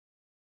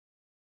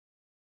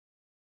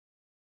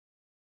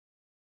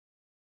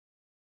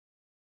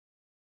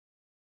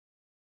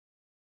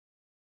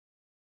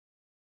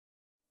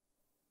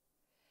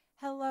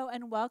Hello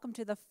and welcome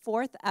to the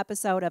 4th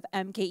episode of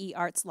MKE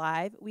Arts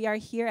Live. We are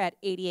here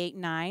at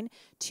 88.9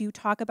 to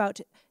talk about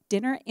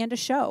dinner and a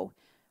show.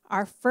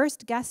 Our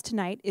first guest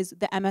tonight is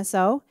the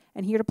MSO,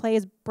 and here to play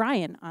is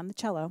Brian on the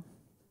cello.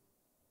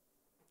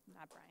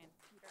 Not Brian,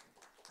 Peter.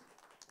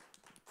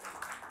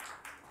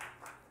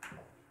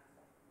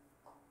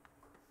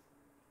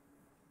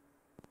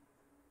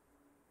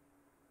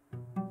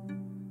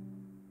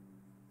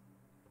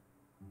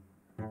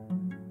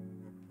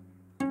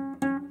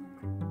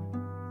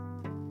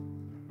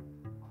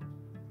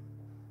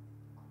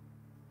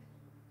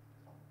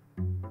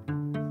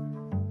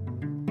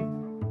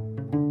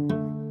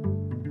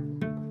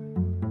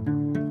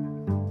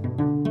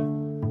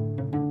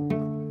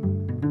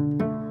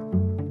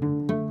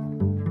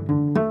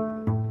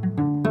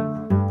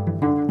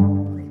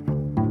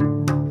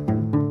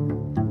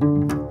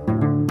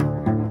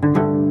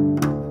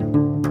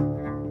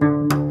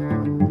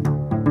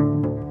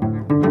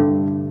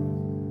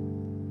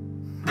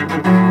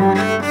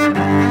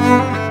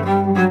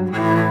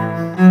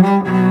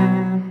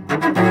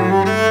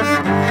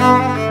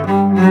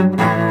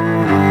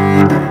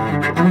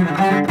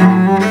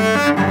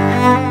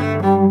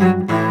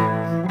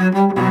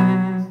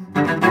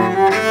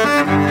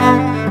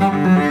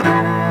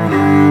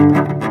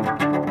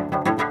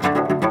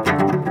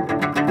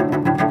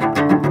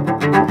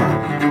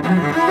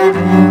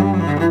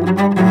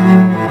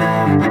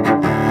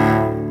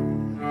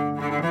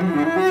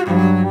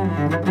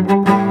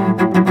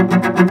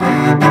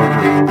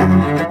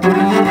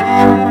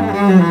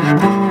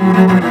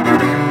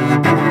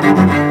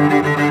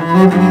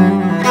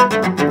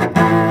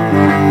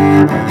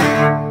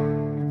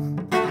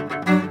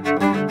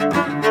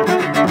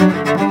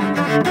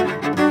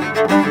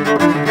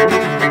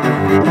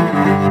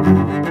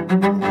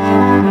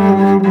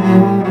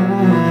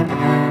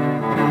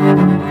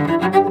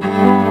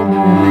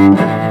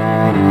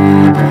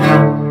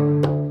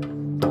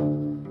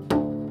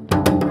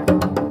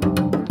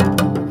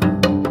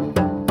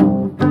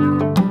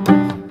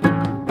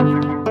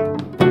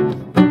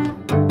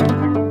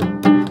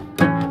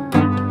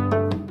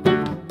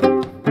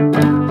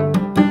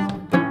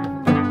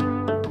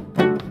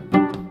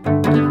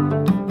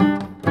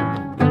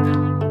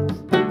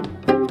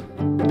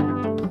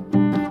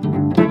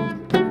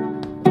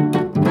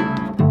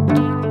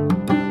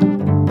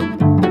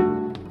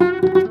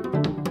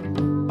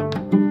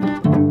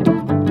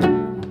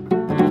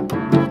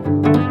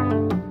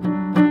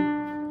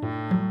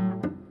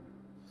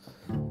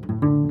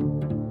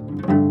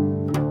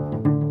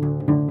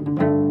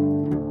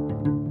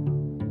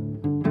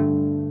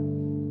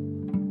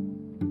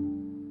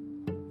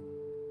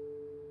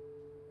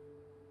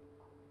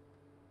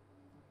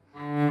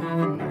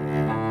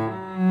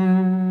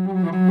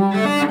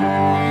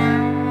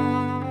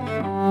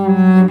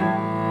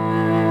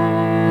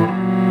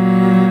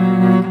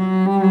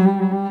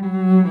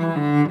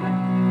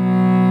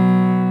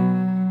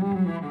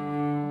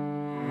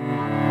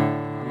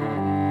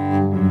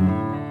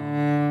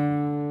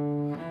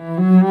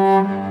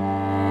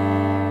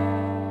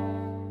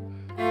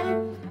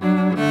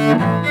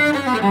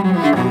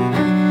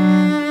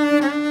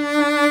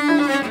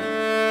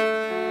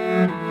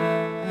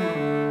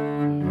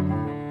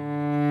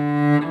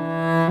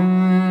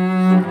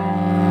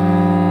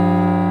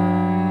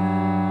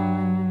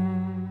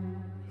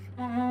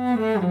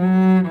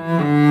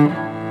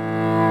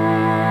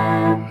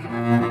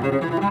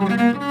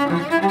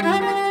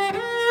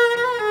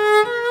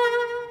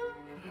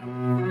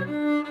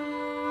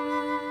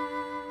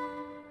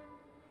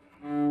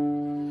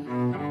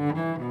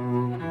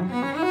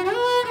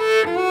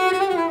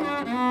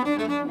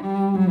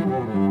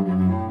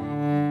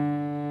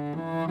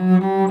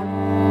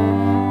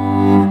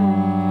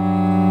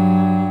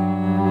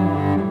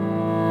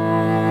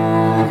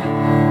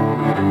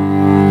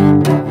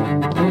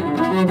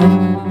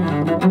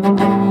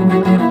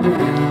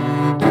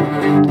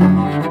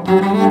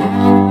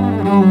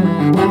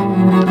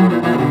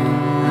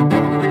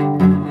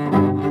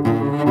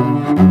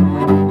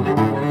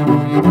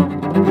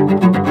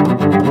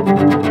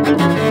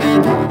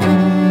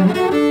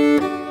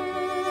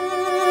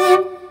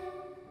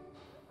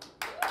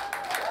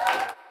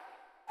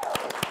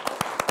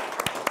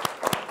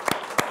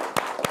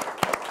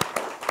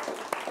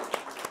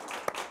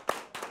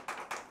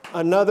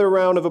 Another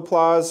round of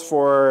applause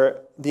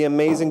for the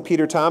amazing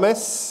Peter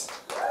Thomas.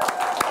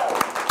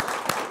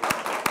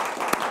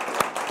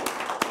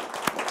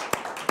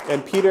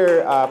 And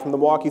Peter from the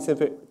Milwaukee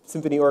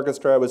Symphony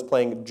Orchestra was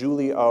playing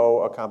Julie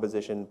O, a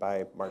composition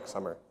by Mark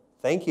Summer.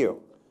 Thank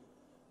you.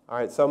 All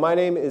right, so my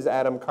name is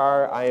Adam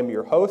Carr. I am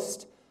your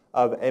host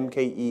of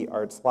MKE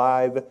Arts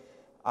Live.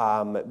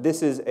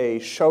 This is a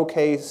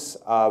showcase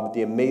of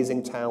the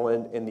amazing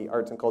talent in the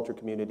arts and culture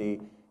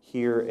community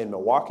here in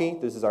Milwaukee.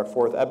 This is our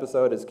 4th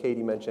episode, as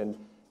Katie mentioned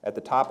at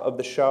the top of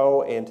the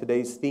show, and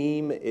today's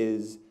theme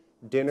is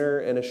dinner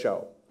and a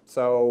show.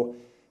 So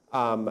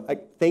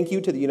thank you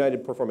to the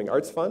United Performing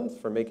Arts Fund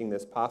for making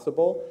this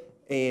possible,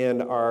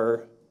 and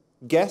our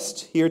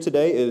guest here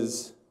today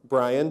is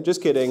Brian.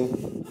 Just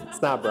kidding,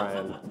 it's not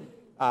Brian.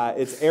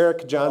 It's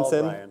Erik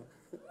Johnson. Brian.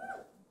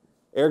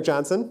 Erik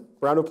Johnson.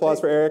 Round of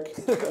applause for Erik.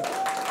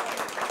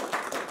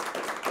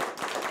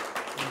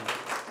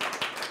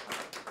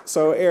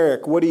 So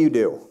Erik, what do you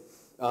do?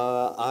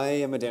 I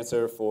am a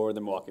dancer for the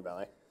Milwaukee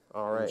Ballet.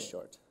 All right. In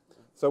short.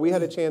 So we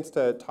had a chance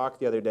to talk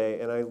the other day,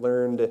 and I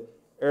learned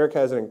Erik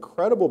has an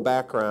incredible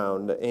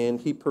background,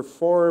 and he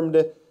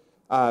performed,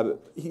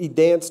 he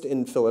danced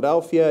in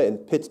Philadelphia, in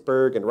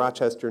Pittsburgh, and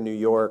Rochester, New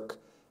York,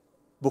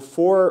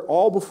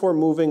 all before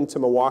moving to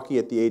Milwaukee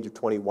at the age of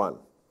 21.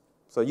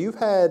 So you've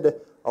had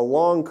a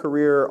long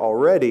career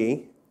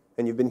already,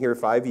 and you've been here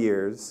 5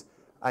 years,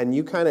 and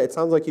you it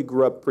sounds like you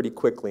grew up pretty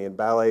quickly, and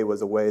ballet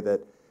was a way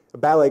that,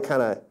 ballet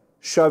kind of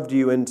shoved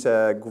you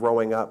into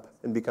growing up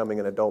and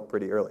becoming an adult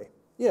pretty early.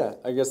 Yeah,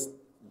 I guess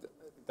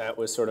that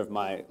was sort of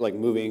my, like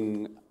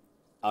moving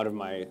out of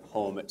my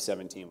home at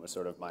 17 was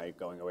sort of my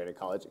going away to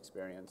college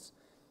experience,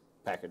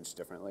 packaged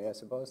differently, I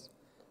suppose.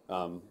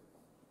 And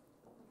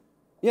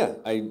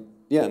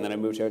then I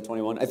moved here at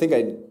 21. I think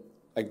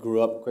I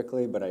grew up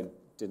quickly, but I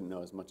didn't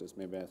know as much as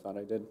maybe I thought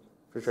I did.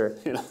 For sure.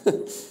 You know,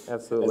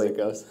 Absolutely. as it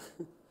goes.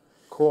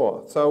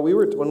 Cool. So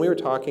when we were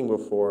talking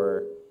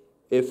before,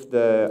 if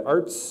the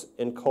arts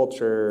and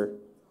culture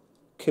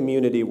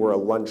community were a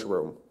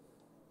lunchroom,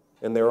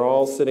 and they're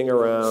all sitting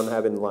around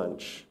having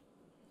lunch,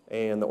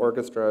 and the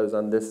orchestra is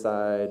on this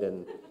side,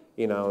 and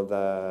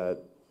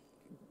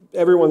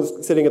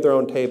everyone's sitting at their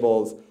own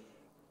tables,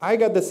 I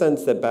got the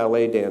sense that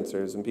ballet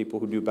dancers and people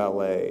who do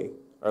ballet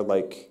are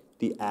like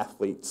the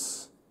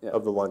athletes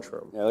of the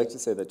lunchroom. Yeah, I like to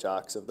say the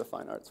jocks of the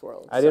fine arts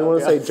world. I didn't want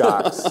to say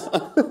jocks.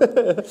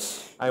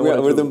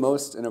 We're the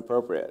most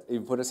inappropriate. You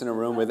put us in a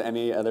room with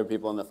any other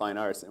people in the fine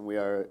arts, and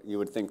you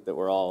would think that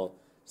we're all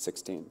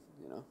 16,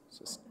 It's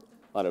just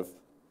a lot of...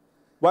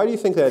 Why do you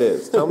think that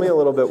is? Tell me a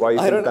little bit why you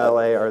think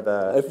ballet are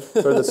the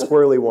sort of the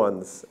squirrely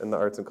ones in the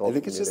arts and culture I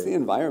think it's just the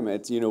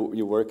environment.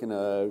 You work in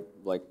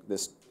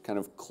this kind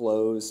of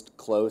closed,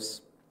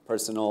 close,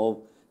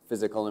 personal,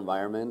 physical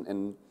environment,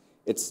 and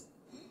it's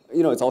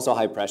also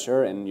high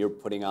pressure, and you're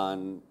putting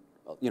on,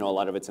 a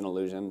lot of it's an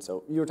illusion.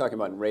 So you were talking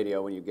about in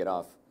radio when you get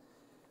off.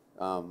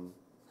 You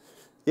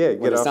get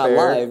when it's off not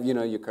air. live,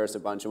 you curse a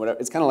bunch and whatever.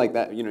 It's kind of like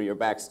that. You're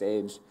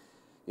backstage.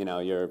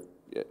 We're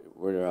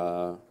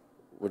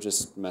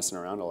just messing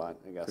around a lot,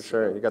 I guess. For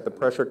sure. You got the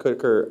pressure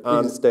cooker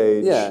on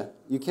stage. Yeah.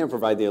 You can't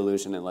provide the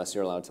illusion unless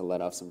you're allowed to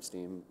let off some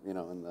steam,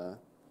 in the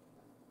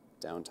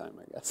downtime,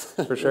 I guess.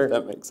 For sure. If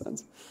that makes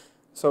sense.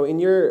 So in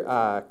your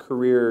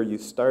career, you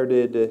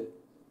started,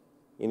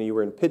 you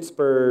were in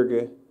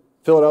Pittsburgh,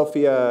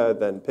 Philadelphia,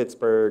 then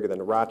Pittsburgh,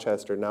 then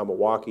Rochester, now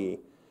Milwaukee.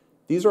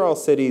 These are all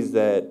cities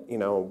that,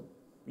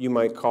 you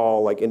might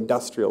call like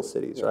industrial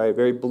cities, right?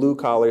 Very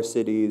blue-collar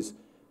cities.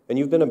 And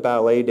you've been a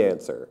ballet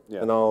dancer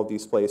in all of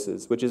these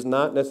places, which is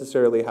not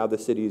necessarily how the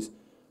cities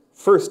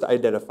first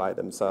identify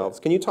themselves.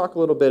 Can you talk a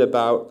little bit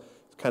about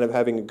kind of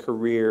having a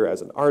career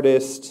as an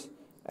artist,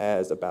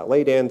 as a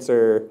ballet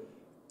dancer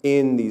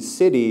in these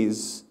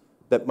cities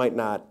that's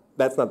not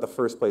the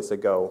first place to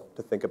go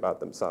to think about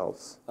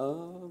themselves? I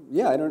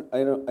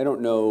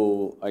don't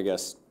know, I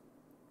guess,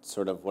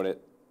 sort of what it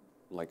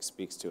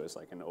speaks to as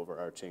like an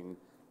overarching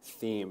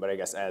theme, but I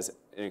guess as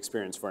an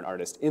experience for an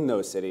artist in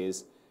those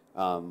cities,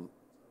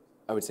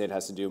 I would say it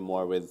has to do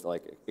more with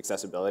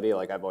accessibility.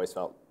 I've always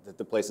felt that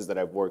the places that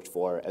I've worked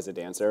for as a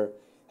dancer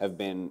have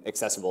been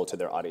accessible to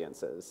their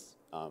audiences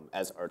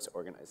as arts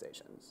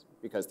organizations,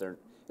 because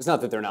it's not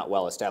that they're not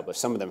well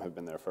established. Some of them have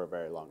been there for a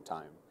very long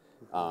time,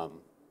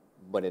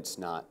 but it's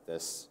not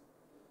this.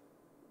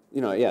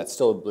 It's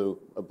still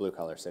a blue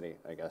collar city,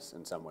 I guess,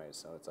 in some ways.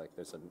 So it's like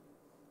there's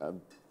a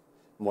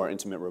more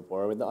intimate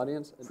rapport with the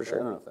audience. For sure.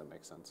 I don't know if that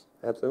makes sense.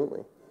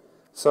 Absolutely.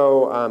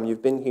 So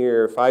you've been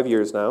here 5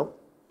 years now,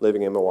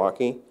 living in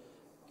Milwaukee,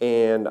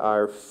 and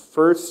our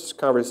first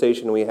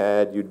conversation we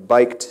had, you'd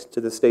biked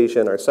to the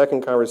station. Our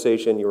second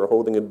conversation, you were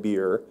holding a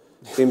beer.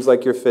 Seems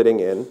like you're fitting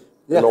in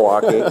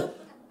Milwaukee.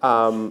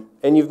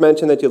 And you've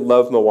mentioned that you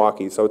love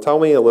Milwaukee. So tell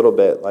me a little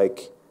bit,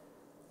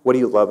 what do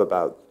you love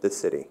about this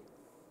city?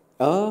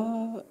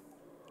 So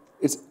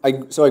I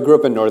grew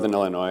up in Northern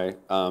Illinois,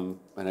 and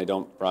I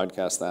don't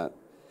broadcast that.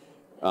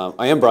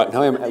 I am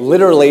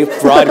literally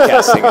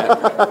broadcasting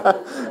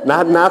it.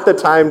 Not the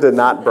time to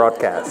not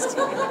broadcast.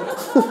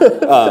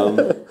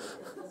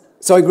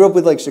 So I grew up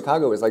with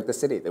Chicago was the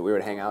city that we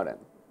would hang out in.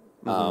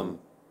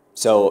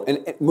 So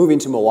moving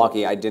to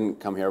Milwaukee, I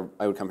didn't come here.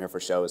 I would come here for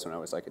shows when I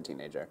was a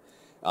teenager,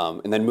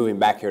 and then moving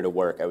back here to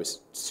work, I was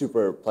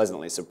super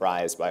pleasantly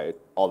surprised by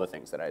all the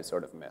things that I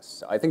sort of missed.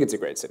 So I think it's a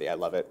great city. I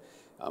love it.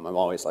 I'm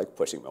always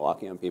pushing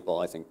Milwaukee on people.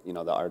 I think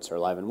the arts are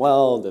alive and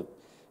well.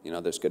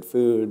 There's good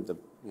food. The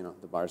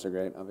bars are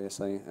great,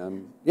 obviously.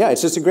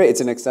 It's just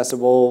it's an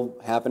accessible,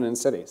 happening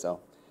city. So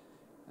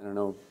I don't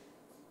know.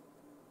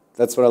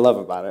 That's what I love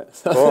about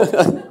it. Cool.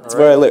 It's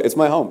where I live. It's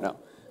my home now.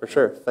 For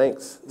sure.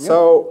 Thanks. Yeah.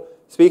 So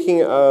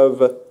speaking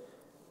of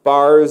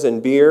bars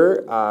and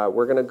beer,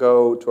 we're going to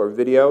go to our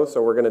video.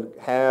 So we're going to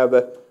have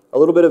a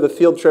little bit of a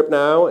field trip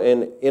now.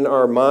 And in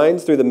our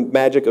minds, through the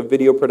magic of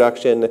video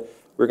production,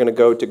 we're going to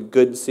go to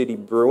Good City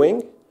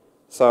Brewing.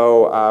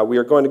 So we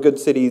are going to Good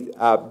City.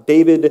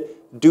 David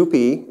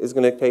Dupy is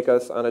going to take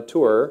us on a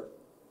tour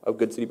of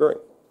Good City Brewing.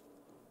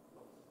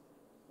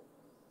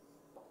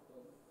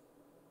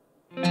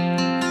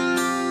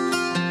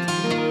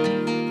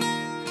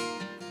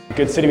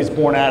 Good City was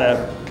born out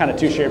of kind of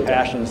two shared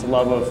passions, the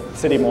love of the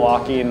city of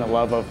Milwaukee and the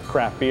love of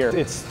craft beer.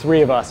 It's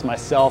three of us,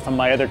 myself and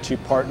my other two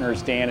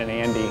partners, Dan and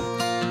Andy.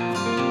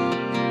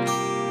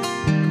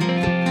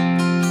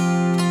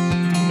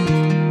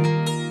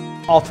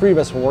 All three of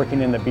us were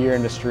working in the beer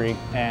industry,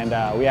 and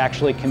we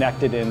actually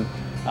connected in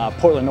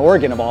Portland,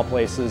 Oregon, of all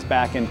places,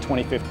 back in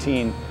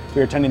 2015. We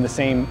were attending the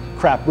same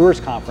craft brewers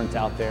conference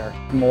out there.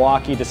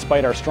 Milwaukee,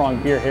 despite our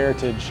strong beer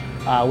heritage,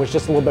 was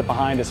just a little bit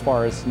behind as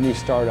far as new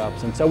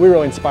startups. And so we were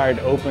really inspired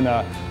to open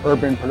an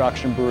urban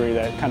production brewery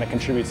that kind of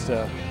contributes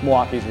to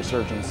Milwaukee's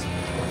resurgence.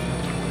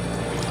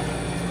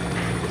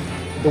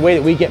 The way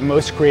that we get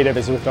most creative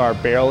is with our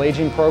barrel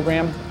aging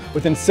program.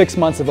 Within 6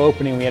 months of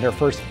opening, we had our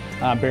first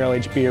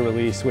barrel-aged beer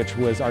release, which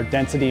was our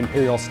Density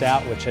Imperial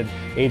Stout, which had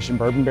aged in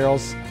bourbon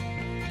barrels.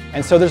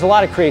 And so there's a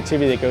lot of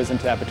creativity that goes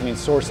into that between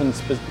sourcing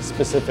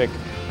specific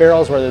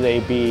barrels, whether they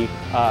be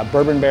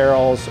bourbon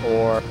barrels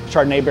or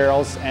Chardonnay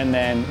barrels, and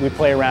then we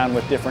play around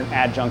with different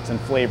adjuncts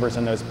and flavors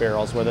in those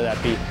barrels, whether that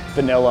be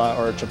vanilla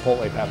or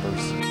chipotle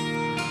peppers.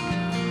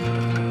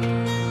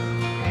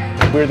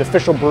 We're the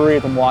official brewery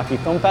of the Milwaukee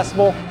Film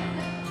Festival.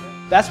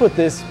 That's what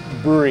this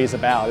brewery is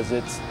about, is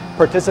it's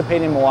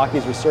participating in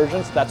Milwaukee's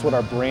resurgence. That's what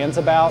our brand's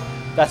about.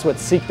 That's what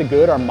Seek the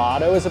Good, our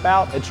motto, is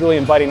about. It's really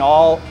inviting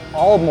all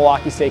of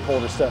Milwaukee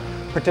stakeholders to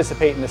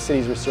participate in the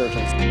city's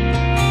resurgence.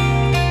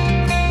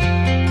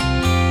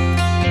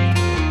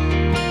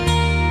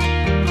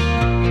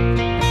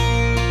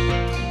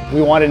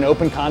 We wanted an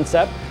open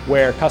concept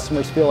where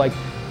customers feel like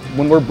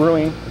when we're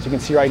brewing, as you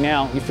can see right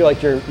now, you feel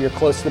like you're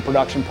close to the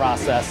production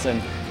process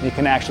and you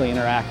can actually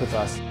interact with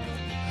us.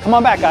 Come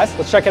on back, guys.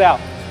 Let's check it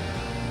out.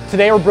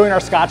 Today we're brewing our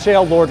Scotch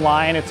Ale, Lord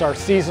Lion. It's our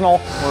seasonal.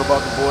 We're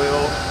about to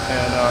boil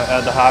and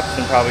add the hops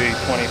in probably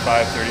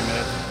 25, 30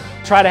 minutes.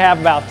 Try to have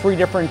about 3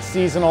 different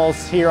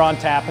seasonals here on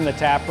tap in the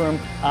tap room.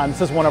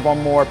 This is one of our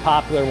more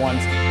popular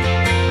ones.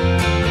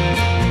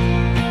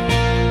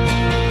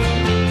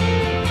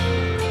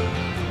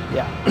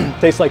 Yeah,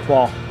 tastes like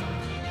fall.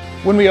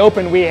 When we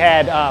opened, we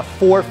had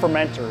 4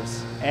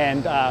 fermenters,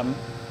 and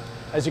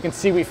as you can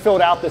see, we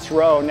filled out this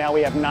row. Now we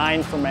have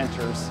 9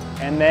 fermenters,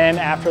 and then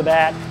after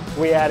that,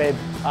 we added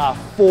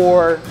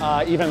 4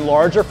 even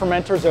larger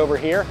fermenters over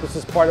here. This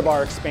is part of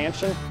our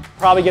expansion.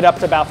 Probably get up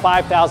to about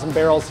 5,000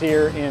 barrels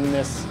here in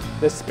this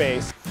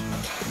space.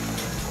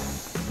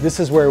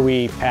 This is where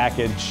we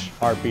package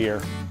our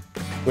beer.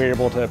 We're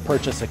able to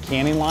purchase a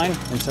canning line,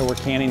 and so we're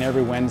canning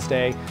every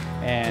Wednesday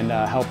and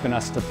helping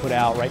us to put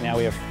out. Right now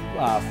we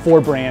have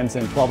 4 brands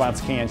in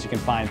 12-ounce cans you can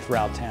find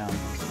throughout town.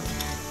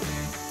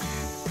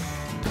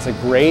 It's a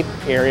great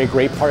area,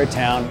 great part of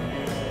town.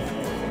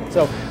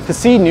 So to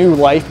see new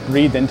life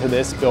breathed into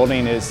this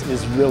building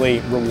is really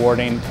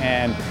rewarding,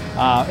 and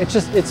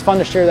it's fun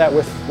to share that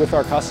with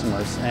our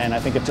customers, and I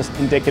think it's just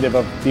indicative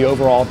of the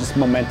overall just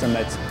momentum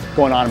that's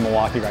going on in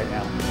Milwaukee right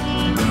now.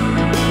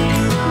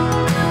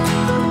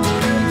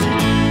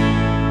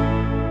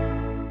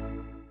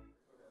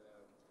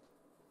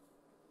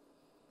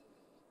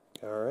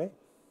 All right.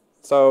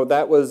 So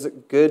that was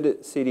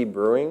Good City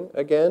Brewing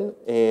again,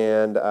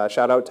 and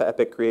shout out to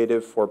Epic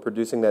Creative for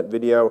producing that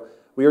video.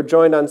 We are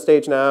joined on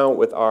stage now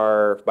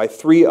by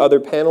 3 other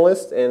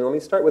panelists, and let me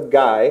start with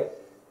Guy.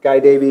 Guy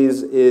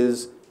Davies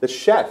is the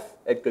chef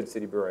at Good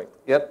City Brewing.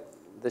 Yep,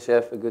 the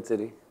chef at Good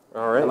City.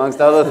 All right. Amongst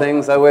other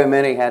things, I wear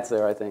many hats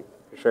there, I think.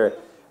 For sure. And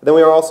then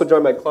we are also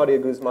joined by Claudia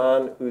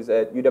Guzman, who's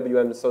at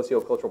UWM's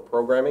Sociocultural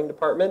Programming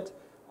Department.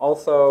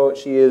 Also,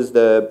 she is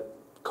the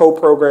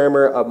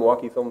co-programmer of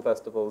Milwaukee Film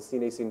Festival's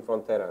Cine Sin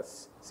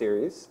Fronteras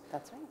series.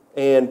 That's right.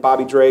 And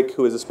Bobby Drake,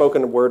 who is a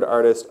spoken word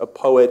artist, a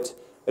poet,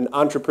 an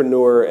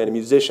entrepreneur, and a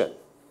musician.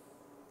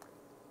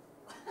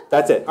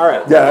 That's it. All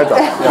right. Yeah, that's all.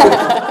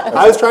 Yeah.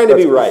 I was trying to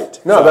be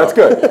right. No, that's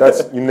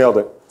good. You nailed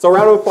it. So a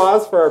round of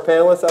applause for our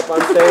panelists up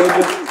on stage.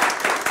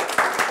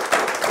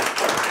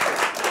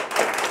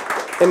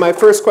 And my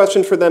first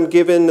question for them,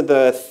 given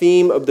the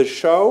theme of the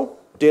show,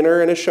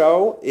 dinner and a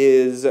show,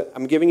 is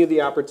I'm giving you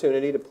the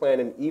opportunity to plan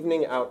an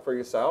evening out for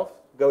yourself,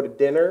 go to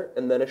dinner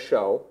and then a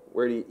show.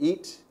 Where do you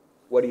eat?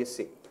 What do you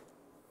see?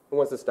 Who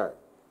wants to start?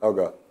 I'll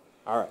go.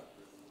 All right.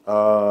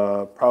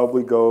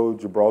 Probably go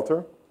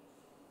Gibraltar.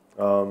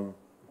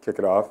 Kick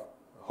it off.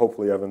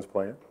 Hopefully Evan's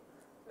playing.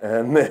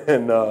 And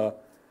then,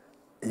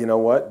 you know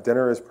what?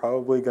 Dinner is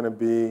probably going to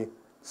be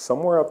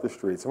somewhere up the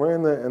street, somewhere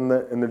in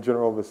the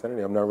general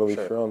vicinity. I'm not really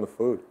sure on the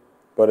food,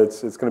 but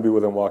it's going to be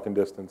within walking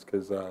distance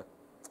because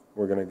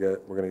we're gonna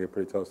get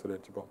pretty toasted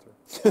at Gibraltar.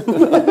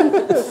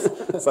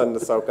 Something to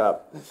soak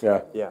up.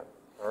 Yeah. Yeah.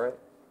 All right.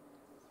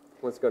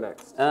 Let's go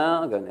next.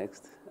 I'll go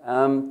next.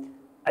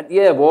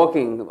 Yeah,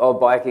 walking or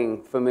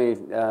biking for me,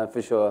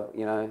 for sure.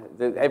 You know,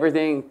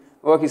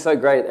 Milwaukee's so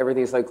great.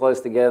 Everything's so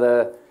close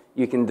together.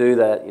 You can do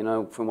that, you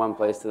know, from one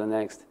place to the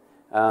next.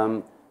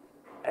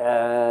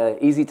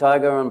 Easy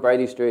Tiger on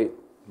Brady Street.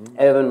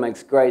 Evan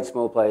makes great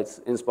small plates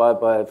inspired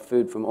by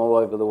food from all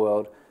over the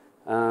world.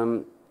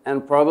 And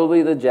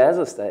probably the Jazz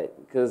Estate,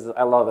 because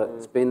I love it.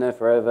 It's been there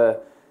forever.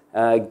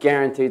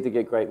 Guaranteed to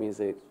get great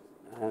music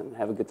and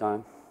have a good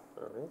time.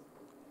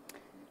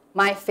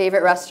 My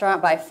favorite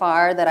restaurant by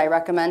far that I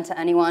recommend to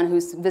anyone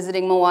who's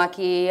visiting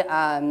Milwaukee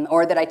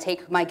or that I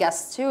take my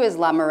guests to is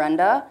La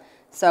Merenda.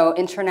 So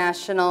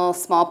international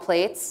small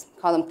plates,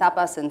 call them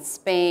tapas in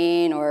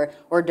Spain or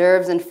hors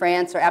d'oeuvres in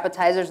France or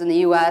appetizers in the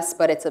US,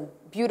 but it's a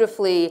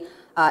beautifully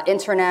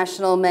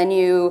international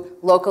menu,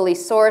 locally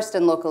sourced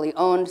and locally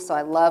owned, so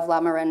I love La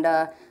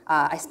Merenda.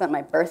 I spent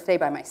my birthday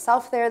by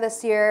myself there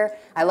this year.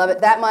 I love it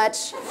that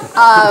much.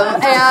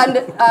 And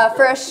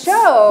for a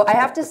show, I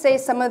have to say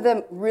some of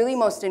the really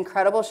most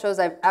incredible shows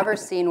I've ever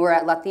seen were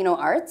at Latino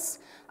Arts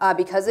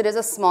because it is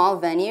a small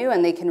venue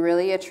and they can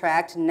really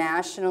attract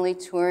nationally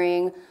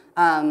touring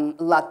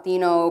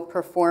Latino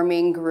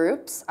performing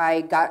groups.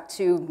 I got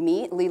to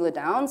meet Lila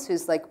Downs,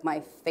 who's like my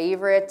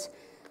favorite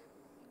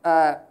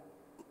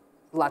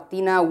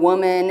Latina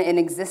woman in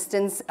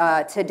existence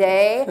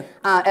today,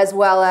 as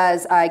well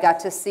as I got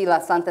to see La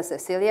Santa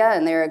Cecilia,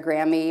 and they're a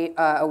Grammy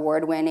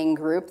award-winning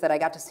group that I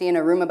got to see in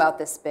a room about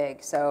this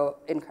big, so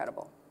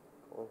incredible.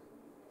 Cool.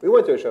 We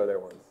went to a show there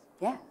once.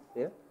 Yeah.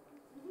 Yeah?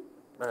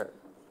 All right.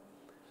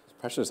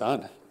 Pressure's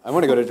on. I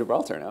want to go to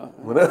Gibraltar now.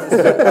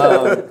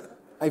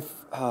 I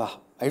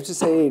have to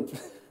say,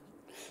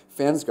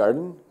 Fans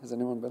Garden. Has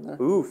anyone been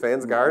there? Ooh,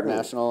 Fans Garden.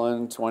 National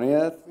and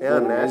 20th. Yeah,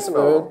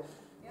 National.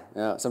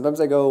 Yeah, sometimes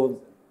I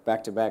go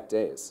back-to-back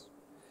days.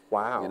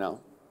 Wow. You know,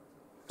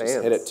 Fans.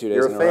 just hit it 2 days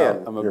You're in a a fan.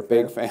 row. I'm a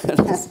big fan.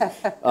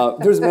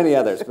 There's many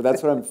others, but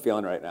that's what I'm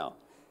feeling right now.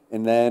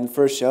 And then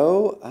for a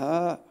show,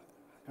 I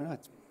don't know.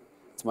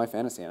 It's my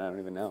fantasy, and I don't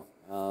even know.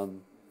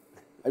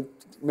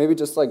 Maybe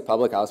just like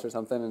Public House or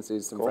something, and see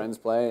some friends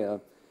play. I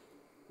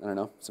don't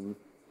know, some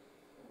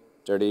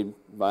dirty,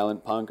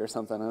 violent punk or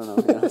something. I don't know.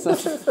 You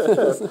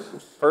know?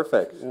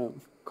 Perfect. Yeah.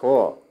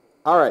 Cool.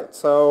 All right,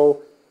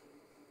 so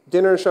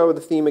dinner show with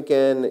the theme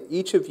again.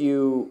 Each of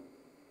you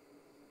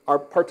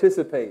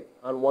participate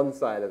on one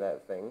side of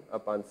that thing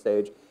up on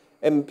stage.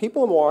 And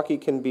people in Milwaukee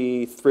can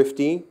be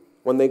thrifty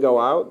when they go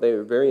out.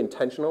 They're very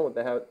intentional with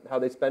how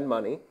they spend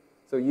money.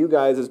 So you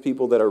guys, as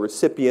people that are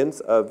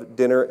recipients of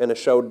dinner and a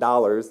show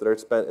dollars that are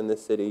spent in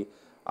this city,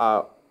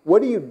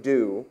 what do you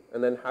do,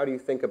 and then how do you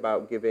think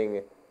about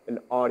giving an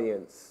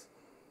audience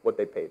what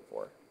they paid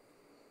for?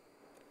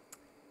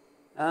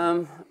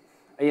 You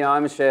know,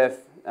 I'm a chef,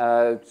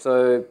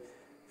 so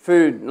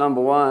food,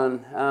 number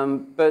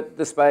one, but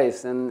the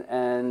space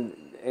and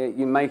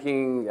you're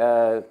making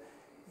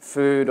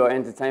food or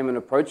entertainment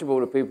approachable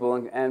to people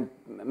and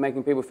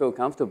making people feel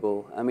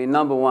comfortable. I mean,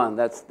 number one,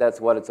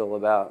 that's what it's all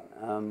about.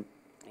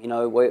 You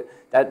know,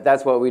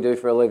 that's what we do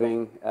for a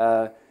living,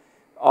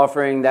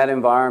 offering that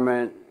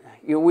environment.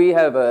 You know, we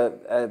have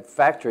a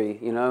factory,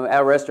 you know,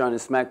 our restaurant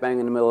is smack bang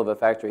in the middle of a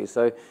factory,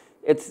 so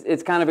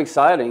it's kind of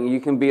exciting. You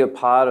can be a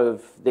part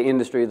of the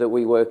industry that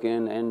we work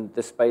in and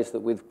the space that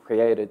we've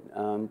created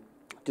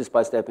just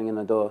by stepping in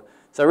the door.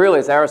 So really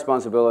it's our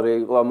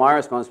responsibility, well, my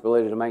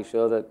responsibility to make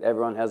sure that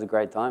everyone has a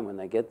great time when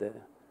they get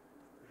there.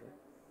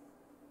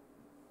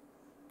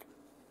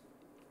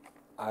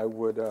 I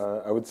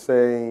would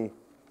say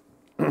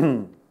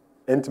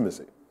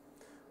intimacy.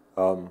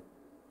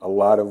 A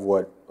lot of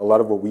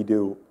what we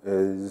do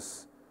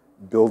is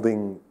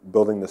building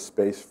the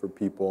space for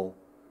people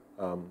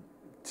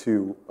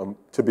to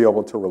be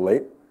able to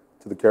relate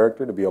to the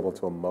character, to be able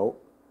to emote,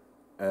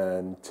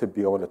 and to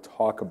be able to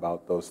talk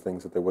about those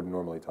things that they wouldn't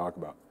normally talk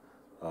about.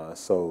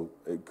 So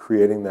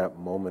creating that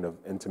moment of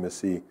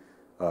intimacy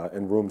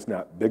in rooms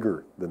not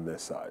bigger than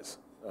this size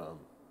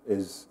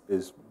is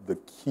the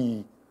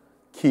key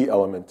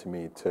element to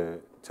me to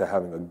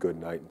having a good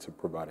night and to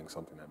providing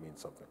something that means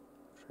something.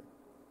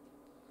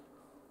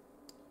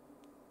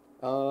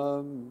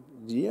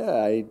 Yeah,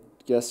 I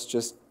guess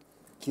just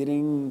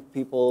getting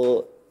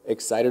people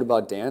excited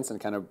about dance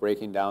and kind of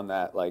breaking down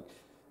that, like,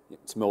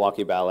 it's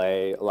Milwaukee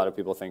Ballet. A lot of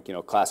people think, you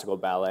know, classical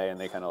ballet, and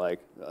they kind of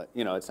like,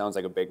 you know, it sounds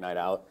like a big night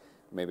out,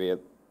 maybe a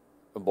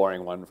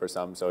boring one for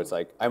some. So it's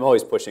like, I'm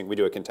always pushing. We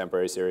do a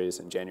contemporary series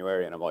in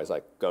January, and I'm always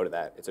like, go to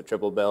that. It's a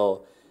triple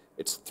bill.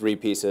 It's 3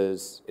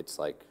 pieces. It's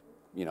like,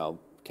 you know,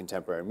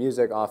 contemporary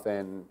music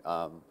often.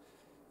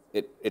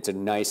 It's a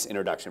nice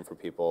introduction for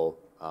people,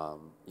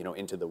 you know,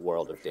 into the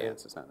world of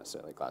dance. It's not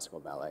necessarily classical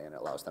ballet, and it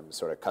allows them to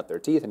sort of cut their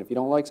teeth. And if you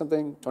don't like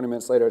something, 20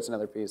 minutes later, it's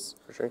another piece.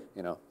 For sure.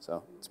 You know,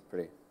 so it's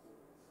pretty.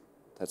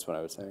 That's what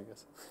I would say, I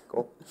guess.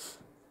 Cool.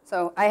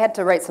 So I had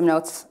to write some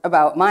notes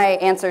about my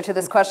answer to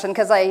this question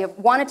because I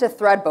wanted to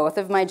thread both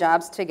of my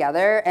jobs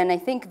together. And I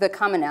think the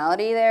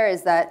commonality there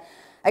is that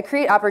I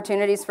create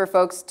opportunities for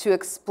folks to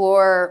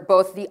explore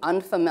both the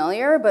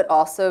unfamiliar, but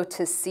also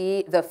to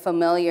see the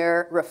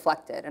familiar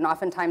reflected. And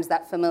oftentimes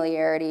that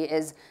familiarity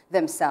is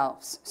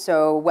themselves.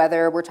 So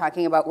whether we're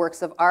talking about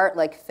works of art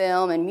like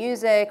film and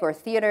music or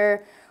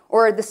theater,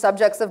 or the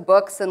subjects of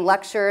books and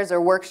lectures or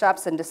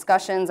workshops and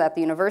discussions at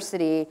the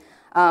university,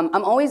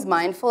 I'm always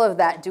mindful of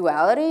that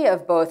duality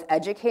of both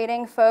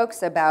educating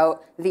folks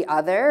about the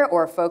other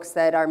or folks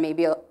that are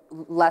maybe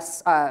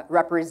less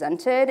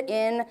represented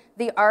in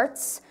the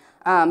arts,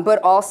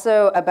 but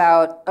also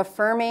about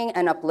affirming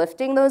and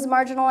uplifting those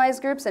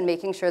marginalized groups and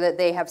making sure that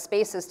they have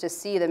spaces to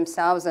see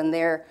themselves and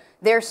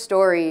their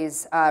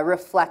stories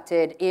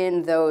reflected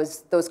in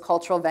those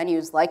cultural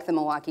venues like the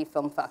Milwaukee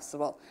Film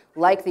Festival,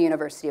 like the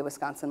University of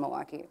Wisconsin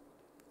Milwaukee.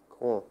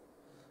 Cool.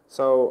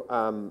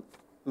 So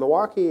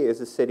Milwaukee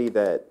is a city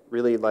that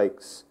really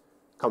likes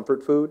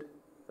comfort food.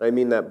 I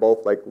mean that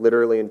both like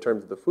literally in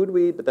terms of the food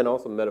we eat, but then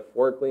also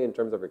metaphorically in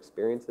terms of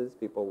experiences.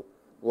 People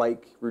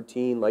like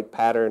routine, like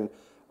pattern.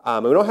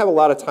 And we don't have a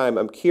lot of time.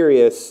 I'm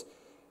curious,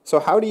 so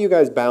how do you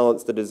guys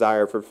balance the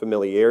desire for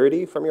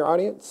familiarity from your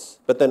audience,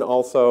 but then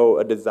also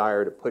a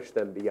desire to push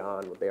them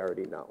beyond what they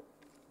already know?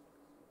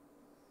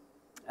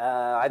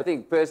 I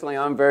think personally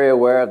I'm very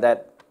aware of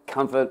that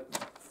comfort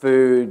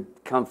food,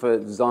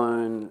 comfort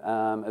zone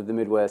of the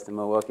Midwest and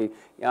Milwaukee.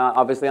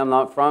 Obviously I'm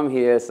not from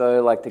here,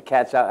 so like to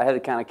catch up, I had to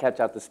kind of catch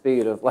up to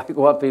speed of like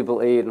what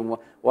people eat and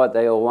what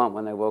they all want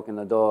when they walk in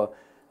the door.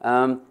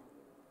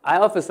 I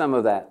offer some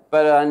of that,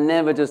 but I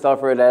never just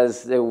offer it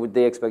as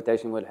the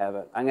expectation would have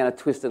it. I'm going to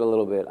twist it a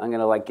little bit. I'm going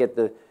to like get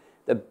the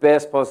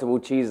best possible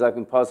cheese I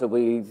can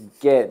possibly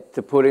get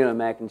to put in a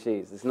mac and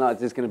cheese. It's not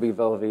just going to be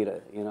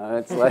Velveeta, you know.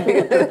 It's like,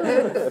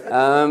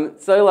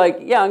 so like,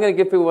 yeah, I'm going to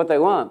give people what they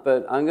want,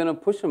 but I'm going to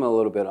push them a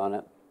little bit on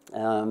it.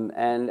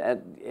 And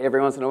every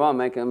once in a while,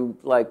 make them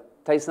like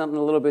taste something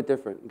a little bit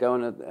different, go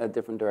in a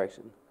different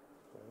direction.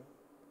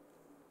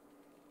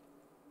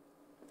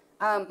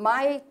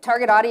 My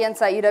target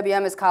audience at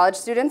UWM is college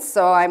students,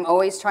 so I'm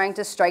always trying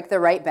to strike the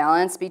right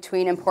balance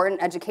between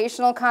important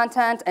educational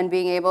content and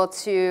being able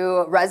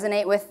to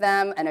resonate with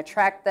them and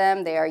attract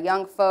them. They are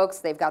young folks,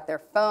 they've got their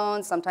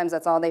phones, sometimes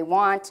that's all they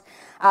want.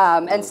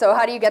 And so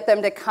how do you get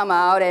them to come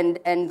out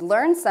and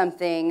learn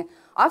something?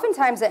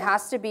 Oftentimes it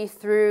has to be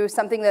through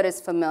something that is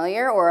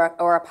familiar or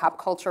a pop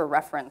culture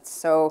reference.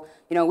 So,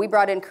 you know, we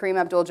brought in Kareem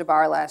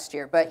Abdul-Jabbar last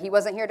year, but he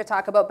wasn't here to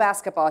talk about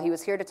basketball, he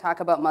was here to talk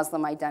about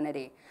Muslim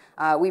identity.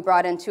 We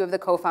brought in two of the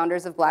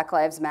co-founders of Black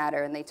Lives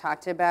Matter, and they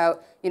talked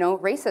about, you know,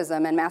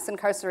 racism and mass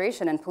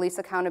incarceration and police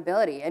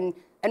accountability. And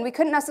we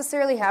couldn't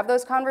necessarily have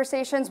those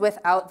conversations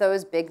without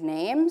those big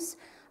names.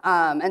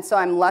 And so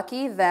I'm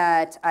lucky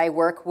that I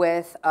work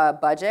with a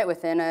budget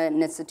within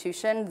an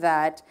institution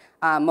that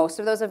most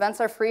of those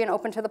events are free and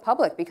open to the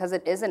public because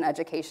it is an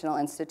educational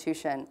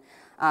institution.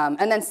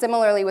 And then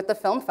similarly with the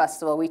film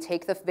festival, we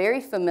take the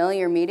very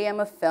familiar medium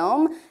of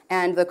film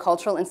and the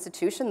cultural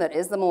institution that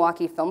is the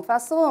Milwaukee Film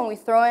Festival, and we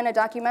throw in a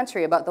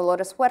documentary about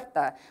Dolores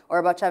Huerta or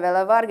about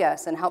Chavela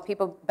Vargas and help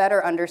people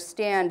better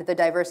understand the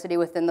diversity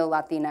within the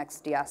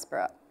Latinx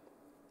diaspora.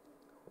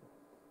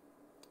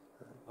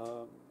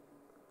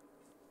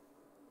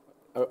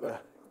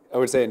 I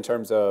would say in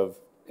terms of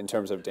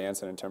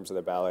dance and in terms of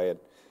the ballet,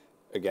 it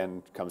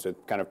again comes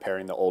with kind of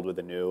pairing the old with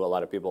the new. A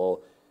lot of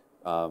people,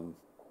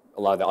 a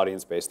lot of the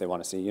audience base, they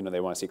want to see, you know, they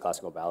want to see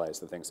classical ballets,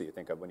 the things that you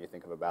think of when you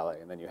think of a ballet,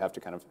 and then you have to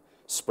kind of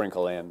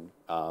sprinkle in,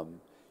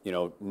 you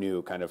know,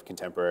 new kind of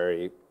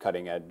contemporary,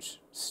 cutting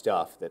edge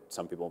stuff that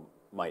some people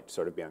might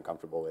sort of be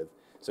uncomfortable with.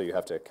 So you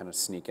have to kind of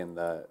sneak in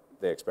the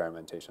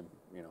experimentation,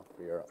 you know,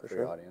 for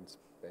your audience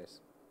base.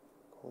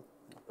 Cool.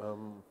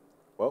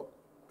 Well,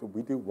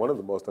 we do one of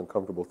the most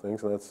uncomfortable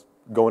things, and that's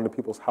going to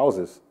people's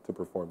houses to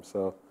perform.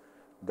 So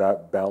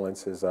that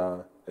balance is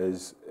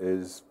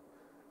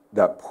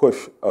that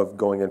push of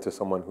going into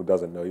someone who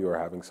doesn't know you or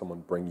having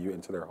someone bring you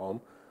into their home.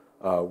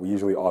 We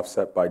usually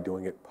offset by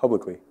doing it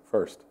publicly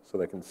first so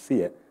they can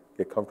see it,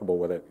 get comfortable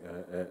with it,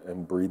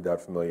 and breed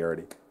that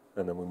familiarity,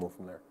 and then we move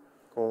from there.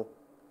 Cool.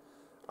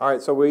 All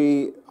right, so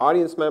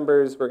audience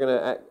members, we're going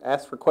to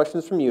ask for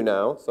questions from you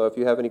now. So if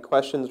you have any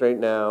questions right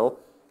now,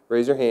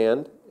 raise your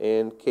hand,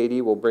 and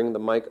Katie will bring the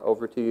mic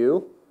over to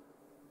you.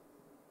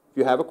 If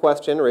you have a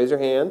question, raise your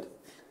hand.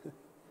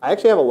 I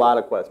actually have a lot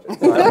of questions.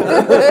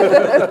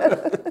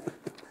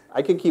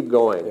 I can keep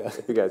going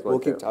if you guys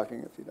want to. We'll keep talking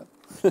if you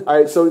don't. All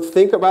right, so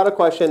think about a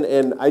question,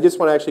 and I just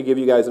want to actually give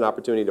you guys an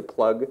opportunity to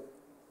plug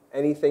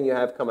anything you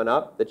have coming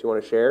up that you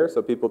want to share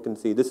so people can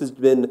see. This has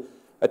been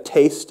a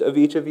taste of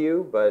each of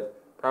you, but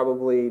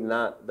probably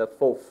not the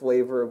full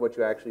flavor of what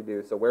you actually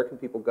do. So where can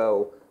people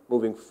go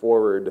moving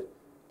forward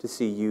to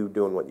see you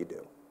doing what you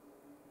do?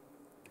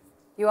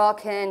 You all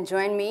can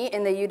join me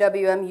in the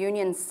UWM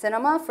Union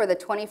Cinema for the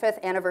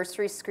 25th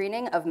anniversary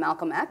screening of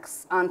Malcolm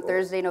X on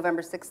Thursday,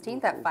 November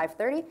 16th at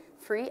 5:30,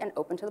 free and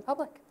open to the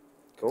public.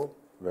 Cool.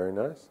 Very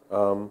nice.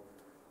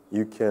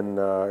 You can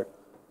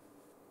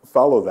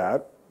follow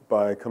that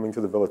by coming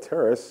to the Villa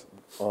Terrace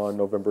on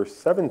November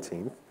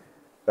 17th.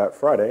 That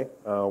Friday,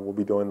 we'll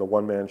be doing the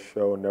one-man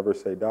show, Never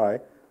Say Die,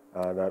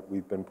 that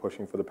we've been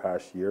pushing for the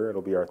past year.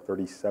 It'll be our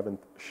 37th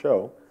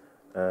show,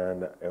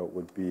 and it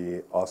would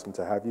be awesome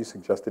to have you.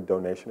 Suggested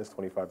donation is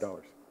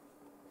 $25.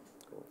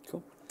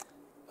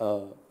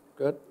 Cool.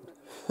 Good.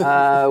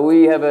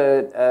 We have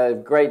a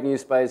great new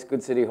space,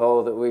 Good City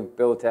Hall, that we've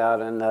built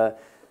out, and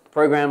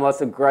program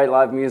lots of great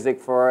live music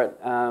for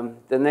it.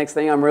 The next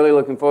thing I'm really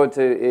looking forward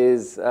to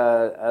is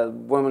a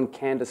woman,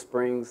 Candace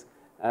Springs.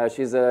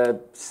 She's a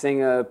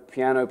singer,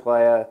 piano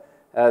player,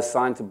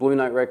 signed to Blue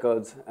Note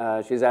Records.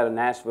 She's out of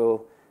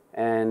Nashville,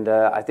 and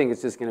I think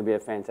it's just going to be a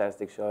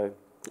fantastic show.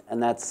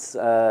 And that's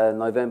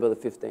November the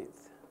 15th.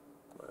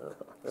 Wow.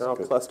 They're all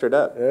clustered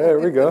up. Yeah, there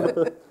we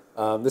go.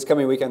 This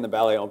coming weekend, the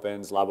Ballet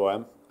opens La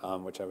Boheme,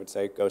 which I would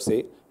say go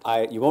see.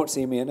 You won't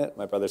see me in it.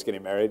 My brother's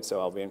getting married, so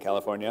I'll be in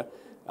California.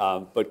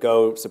 But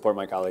go support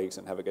my colleagues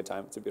and have a good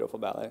time. It's a beautiful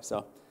ballet.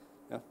 So,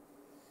 yeah.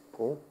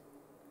 Cool.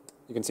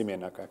 You can see me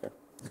in Nutcracker.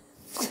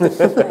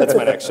 That's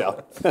my next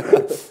show.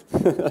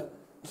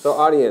 So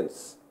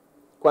audience,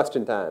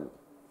 question time.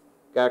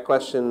 Got a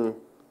question?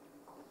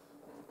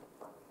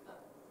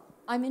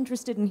 I'm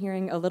interested in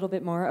hearing a little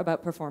bit more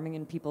about performing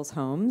in people's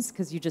homes,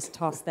 because you just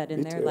tossed that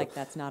in there like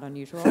that's not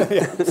unusual.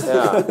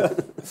 Yeah.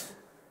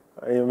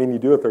 I mean, you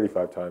do it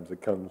 35 times.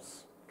 It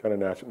comes kind of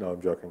natural. No,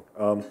 I'm joking.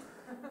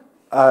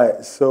 I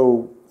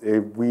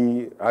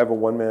have a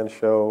one-man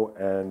show,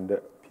 and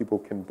people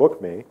can book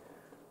me.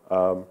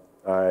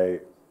 I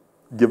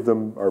give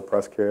them our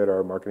press kit,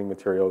 our marketing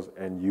materials,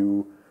 and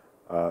you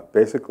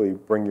basically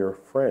bring your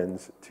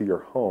friends to your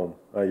home,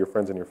 your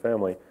friends and your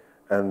family,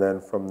 and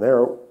then from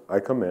there, I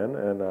come in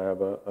and I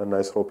have a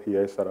nice little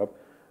PA set up,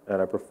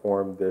 and I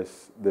perform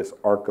this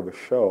arc of a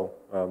show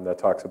that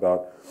talks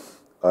about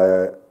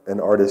an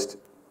artist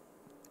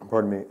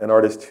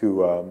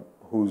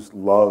whose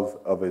love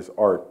of his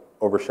art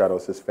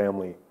overshadows his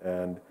family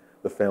and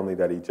the family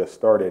that he just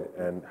started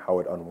and how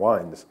it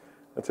unwinds.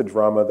 It's a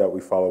drama that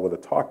we follow with a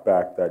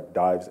talkback that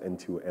dives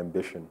into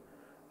ambition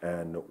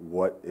and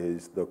what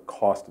is the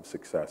cost of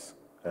success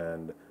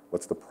and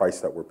what's the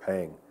price that we're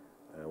paying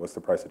and what's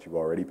the price that you've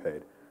already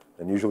paid.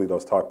 And usually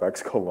those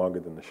talkbacks go longer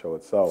than the show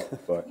itself,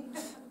 but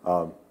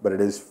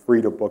it is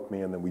free to book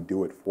me, and then we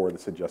do it for the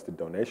suggested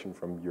donation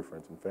from your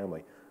friends and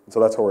family. And so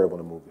that's how we're able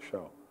to move the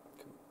show.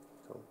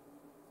 Cool.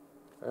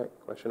 All right,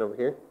 question over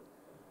here.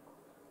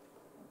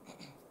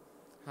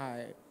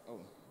 Hi. Oh.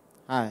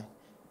 Hi.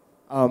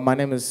 My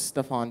name is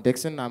Stefan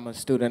Dixon. I'm a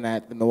student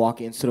at the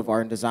Milwaukee Institute of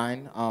Art and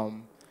Design.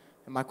 And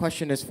my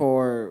question is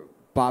for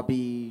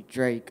Bobby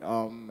Drake.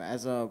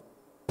 As a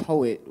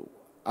poet,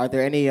 are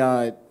there any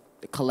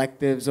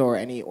collectives or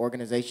any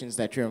organizations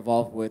that you're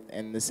involved with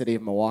in the city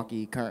of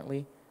Milwaukee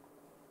currently?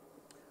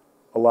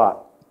 A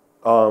lot.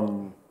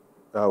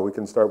 We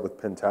can start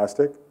with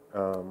Pentastic.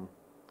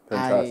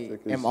 I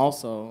am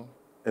also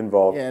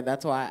involved. Yeah,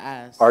 that's why I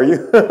asked. Are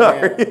you?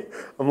 Yeah.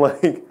 I'm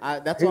like.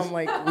 That's why I'm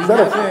like. We is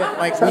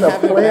that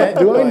haven't met.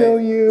 Do I know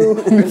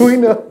you? Do we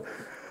know?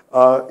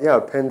 Yeah,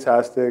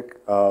 Pentastic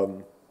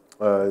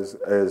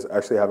is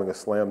actually having a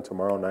slam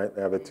tomorrow night.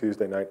 They have a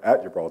Tuesday night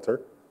at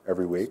Gibraltar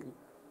every week,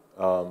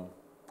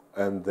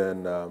 and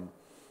then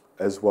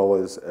as well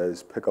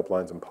as pickup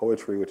lines and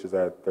poetry, which is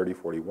at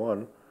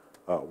 3041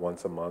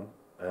 once a month.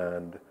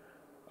 And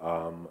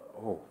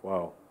oh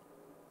wow.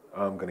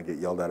 I'm going to get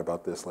yelled at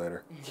about this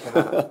later.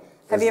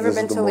 Have you ever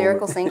been to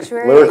Lyrical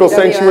Sanctuary? Lyrical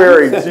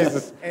Sanctuary,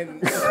 Jesus.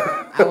 And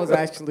I was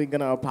actually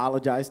going to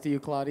apologize to you,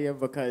 Claudia,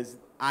 because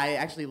I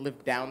actually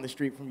live down the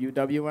street from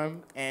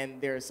UWM, and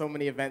there are so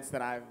many events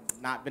that I've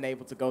not been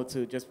able to go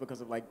to just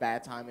because of like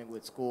bad timing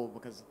with school,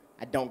 because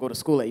I don't go to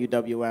school at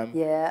UWM.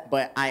 Yeah.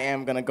 But I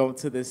am going to go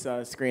to this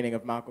screening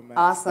of Malcolm X.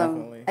 Awesome.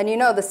 Definitely. And you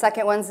know, the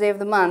second Wednesday of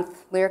the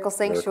month, Lyrical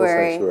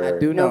Sanctuary. I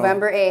do know.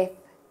 November 8th.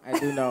 I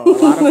do know. A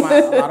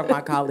lot of my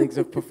colleagues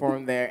have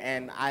performed there,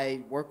 and I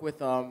work with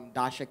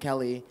Dasha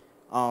Kelly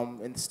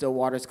in the Still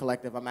Waters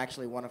Collective. I'm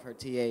actually one of her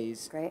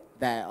TAs. Great.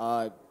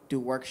 That do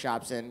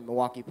workshops in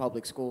Milwaukee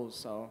Public Schools.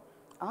 So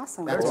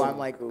awesome. That's why I'm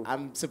like,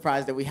 I'm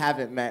surprised that we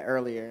haven't met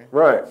earlier.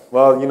 Right.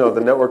 Well, you know,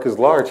 the network is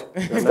large.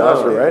 It's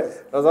Dasha, right?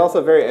 It was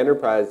also very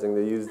enterprising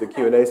to use the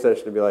Q&A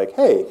session to be like,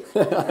 hey. We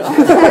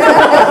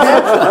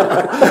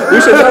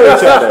should know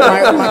each other.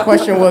 My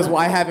question was,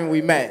 why haven't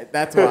we met?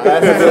 That's why.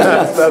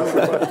 That's the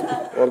question.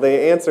 Well, the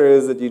answer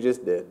is that you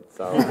just did.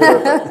 So,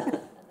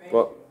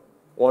 well,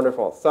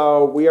 wonderful.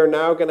 So we are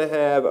now going to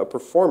have a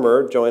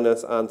performer join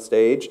us on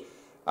stage,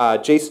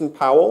 Jason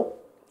Powell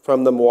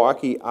from the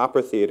Milwaukee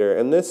Opera Theater.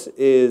 And this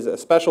is a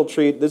special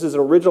treat. This is an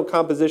original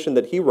composition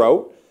that he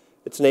wrote.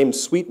 It's named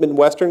Sweet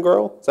Midwestern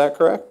Girl. Is that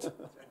correct?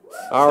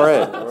 All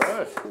right. All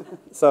right.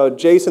 So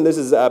Jason, this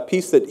is a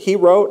piece that he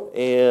wrote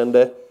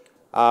and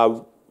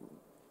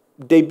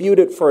debuted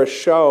it for a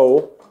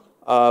show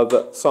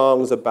of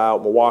songs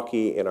about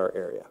Milwaukee in our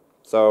area.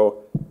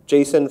 So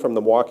Jason from the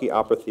Milwaukee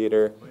Opera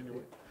Theater.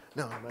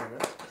 No, I'm not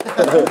right.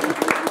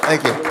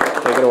 Thank you.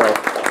 Take it away.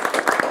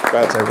 Go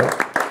ahead, everybody.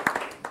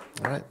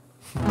 All right.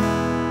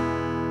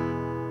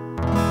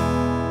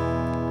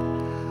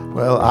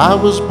 Well, I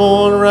was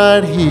born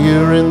right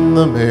here in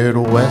the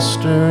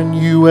Midwestern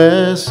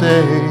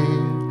USA,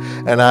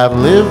 and I've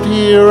lived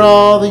here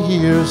all the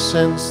years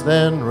since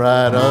then,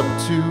 right up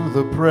to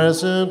the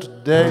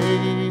present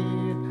day.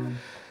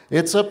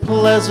 It's a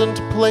pleasant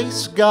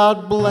place,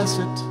 God bless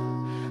it,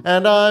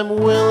 and I'm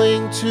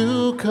willing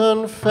to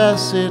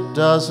confess it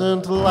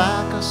doesn't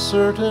lack a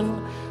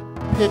certain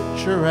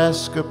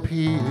picturesque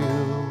appeal.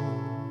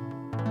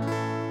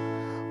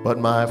 But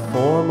my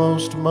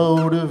foremost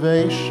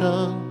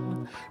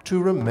motivation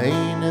to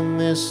remain in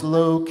this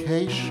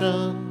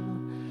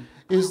location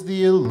is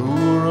the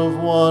allure of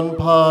one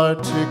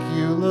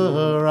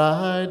particular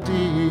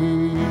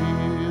ideal.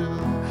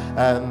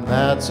 And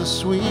that's a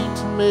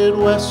sweet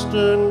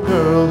Midwestern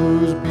girl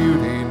whose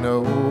beauty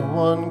no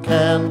one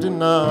can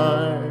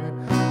deny.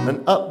 An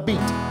upbeat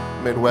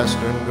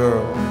Midwestern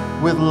girl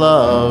with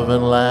love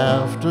and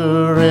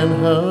laughter in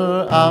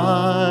her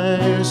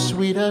eyes.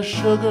 Sweet as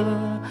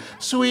sugar,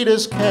 sweet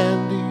as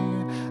candy,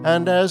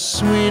 and as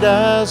sweet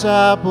as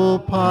apple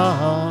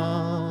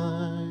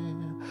pie.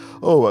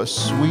 Oh, a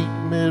sweet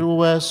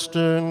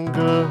Midwestern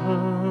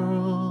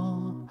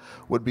girl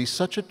would be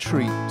such a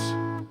treat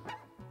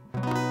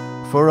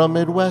for a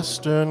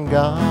Midwestern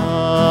guy.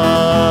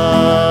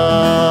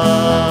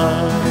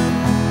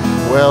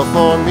 Well,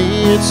 for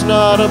me it's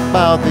not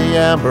about the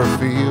amber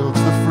fields,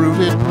 the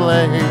fruited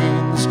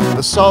plains,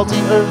 the salty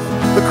earth,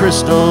 the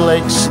crystal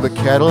lakes, the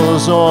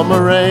kettles or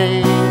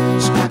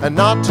moraines. And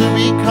not to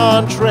be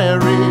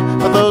contrary,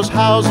 but those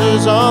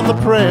houses on the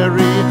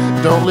prairie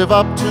don't live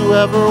up to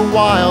ever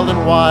wild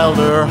and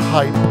wilder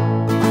hype.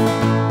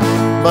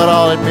 But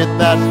I'll admit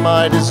that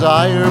my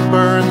desire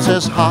burns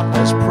as hot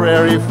as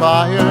prairie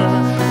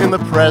fire in the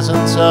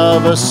presence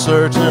of a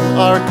certain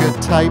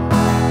archetype.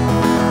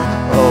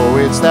 Oh,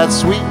 it's that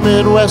sweet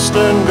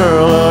Midwestern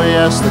girl, oh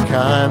yes, the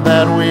kind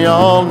that we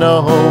all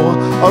know.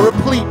 A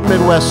replete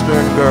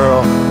Midwestern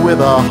girl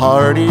with a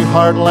hearty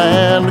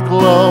heartland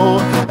glow,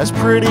 as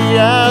pretty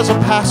as a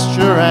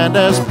pasture and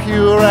as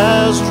pure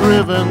as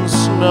driven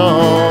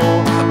snow.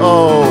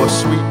 Oh, a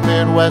sweet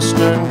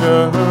Midwestern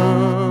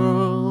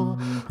girl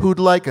who'd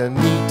like a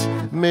neat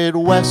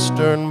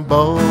Midwestern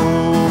beau.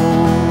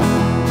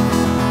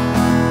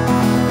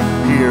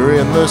 Here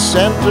in the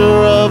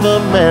center of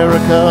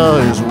America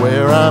is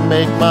where I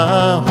make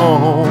my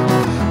home.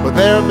 But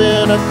there have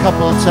been a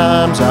couple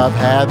times I've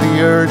had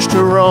the urge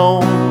to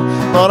roam.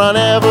 But on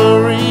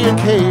every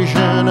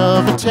occasion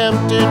of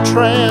attempted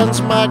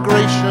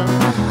transmigration,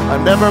 I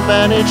never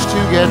managed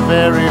to get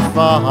very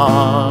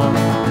far.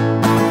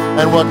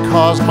 And what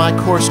caused my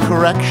course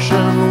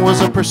correction was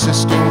a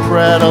persisting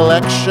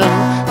predilection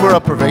for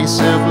a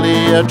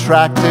pervasively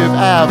attractive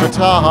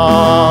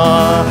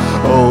avatar.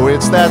 Oh,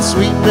 it's that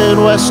sweet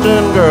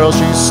Midwestern girl,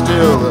 she's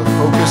still the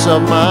focus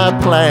of my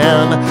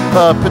plan.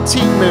 A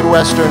petite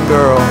Midwestern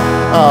girl,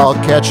 I'll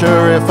catch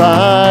her if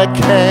I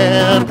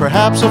can.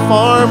 Perhaps a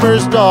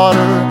farmer's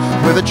daughter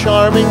with a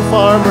charming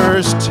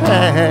farmer's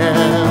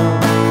tan.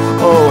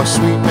 Oh, a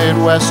sweet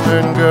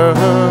Midwestern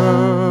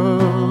girl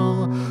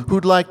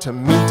who'd like to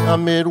meet a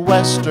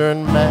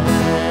Midwestern man.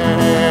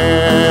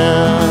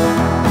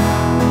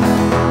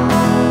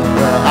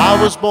 Well, I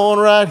was born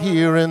right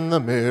here in the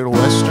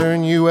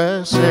Midwestern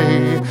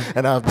USA,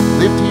 and I've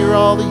lived here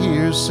all the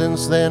years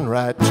since then,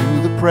 right to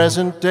the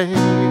present day.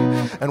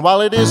 And while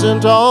it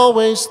isn't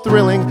always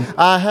thrilling,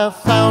 I have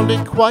found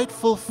it quite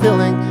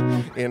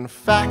fulfilling. In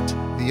fact,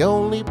 the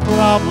only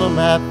problem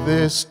at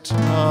this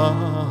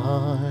time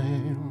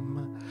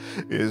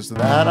is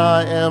that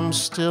I am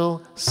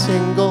still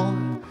single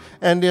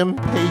and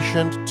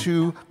impatient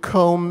to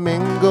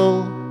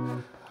commingle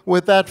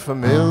with that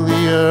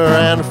familiar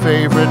and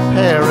favorite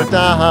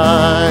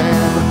paradigm.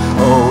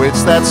 Oh,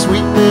 it's that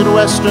sweet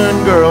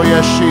Midwestern girl,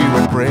 yes, she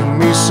would bring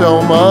me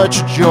so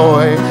much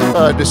joy.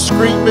 A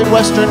discreet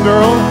Midwestern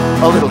girl,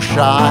 a little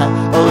shy,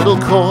 a little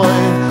coy,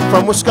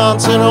 from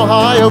Wisconsin,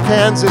 Ohio,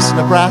 Kansas,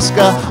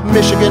 Nebraska,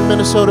 Michigan,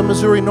 Minnesota,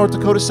 Missouri, North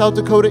Dakota, South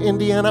Dakota,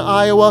 Indiana,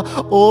 Iowa,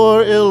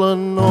 or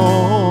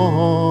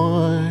Illinois.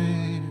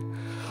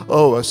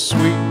 Oh, a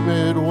sweet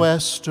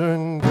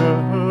Midwestern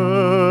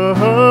girl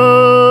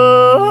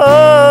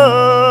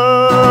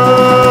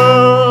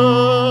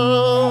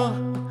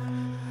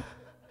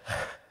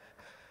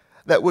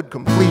that would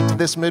complete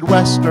this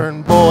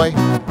Midwestern boy.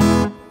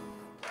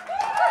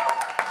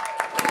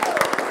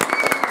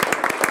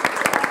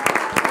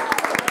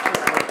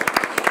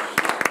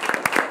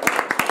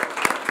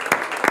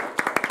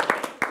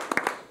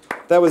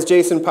 That was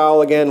Jason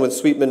Powell again with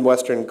Sweet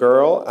Midwestern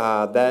Girl.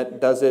 That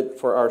does it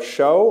for our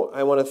show.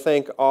 I want to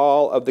thank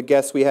all of the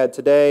guests we had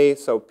today.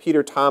 So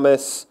Peter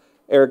Thomas,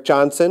 Erik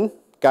Johnson,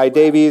 Guy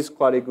Davies,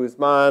 Claudia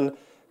Guzman,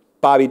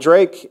 Bobby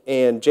Drake,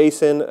 and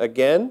Jason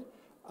again.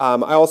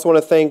 I also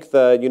want to thank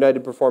the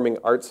United Performing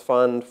Arts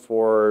Fund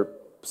for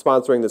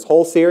sponsoring this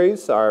whole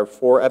series, our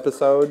 4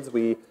 episodes.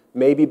 We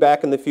may be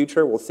back in the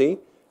future, we'll see.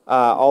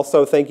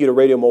 Also, thank you to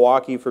Radio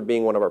Milwaukee for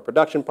being one of our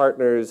production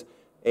partners,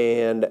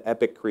 and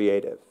Epic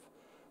Creative.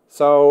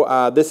 So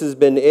this has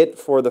been it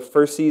for the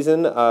first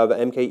season of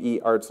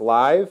MKE Arts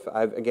Live.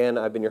 I've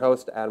been your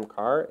host, Adam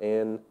Carr,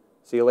 and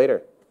see you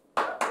later.